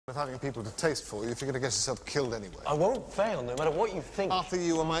With having people to taste for you, if you're going to get yourself killed anyway. I won't fail, no matter what you think. Arthur,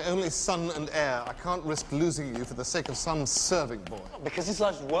 you are my only son and heir. I can't risk losing you for the sake of some serving boy. Because his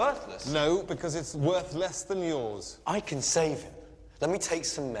life's worthless. No, because it's worth less than yours. I can save him. Let me take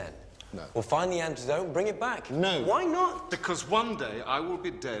some men. No. We'll find the antidote and bring it back. No. Why not? Because one day I will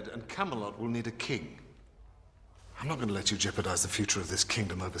be dead and Camelot will need a king. I'm not going to let you jeopardize the future of this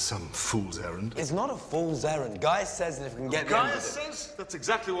kingdom over some fool's errand. It's not a fool's errand. Gaius says that if we can get... Gaius says? That's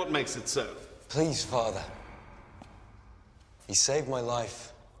exactly what makes it so. Please, Father. He saved my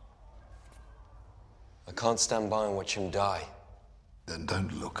life. I can't stand by and watch him die. Then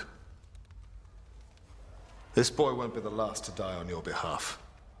don't look. This boy won't be the last to die on your behalf.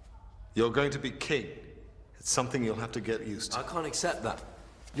 You're going to be king. It's something you'll have to get used to. I can't accept that.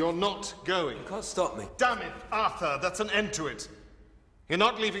 You're not going. You can't stop me. Damn it, Arthur, that's an end to it. You're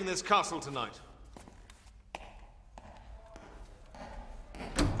not leaving this castle tonight.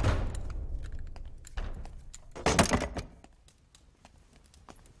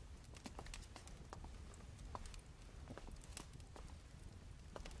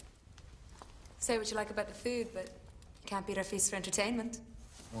 Say what you like about the food, but you can't beat our feast for entertainment.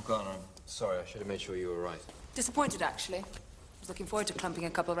 Morgana, I'm sorry. I should have made sure you were right. Disappointed, actually. I was looking forward to clumping a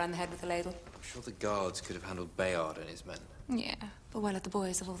couple around the head with a ladle. I'm sure the guards could have handled Bayard and his men. Yeah, but why let the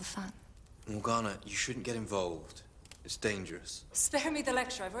boys have all the fun? Morgana, you shouldn't get involved. It's dangerous. Spare me the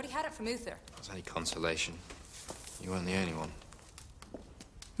lecture. I've already had it from Uther. That's any consolation. You weren't the only one.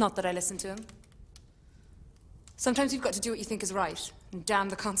 Not that I listened to him. Sometimes you've got to do what you think is right, and damn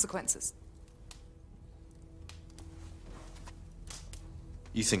the consequences.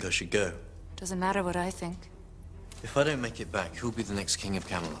 You think I should go? Doesn't matter what I think. If I don't make it back, who'll be the next king of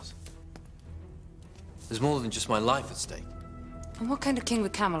Camelot? There's more than just my life at stake. And what kind of king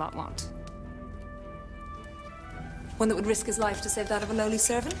would Camelot want? One that would risk his life to save that of a lowly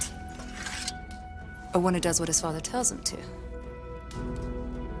servant? Or one who does what his father tells him to?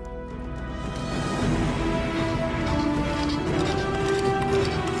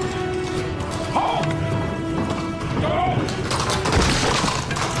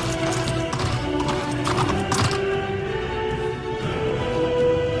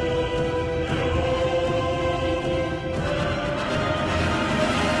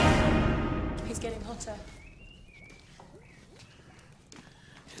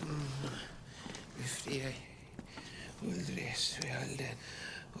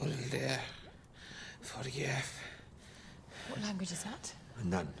 What language is that?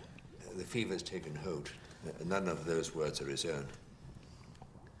 None. The fever's taken hold. None of those words are his own.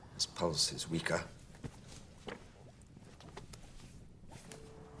 His pulse is weaker.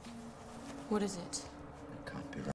 What is it?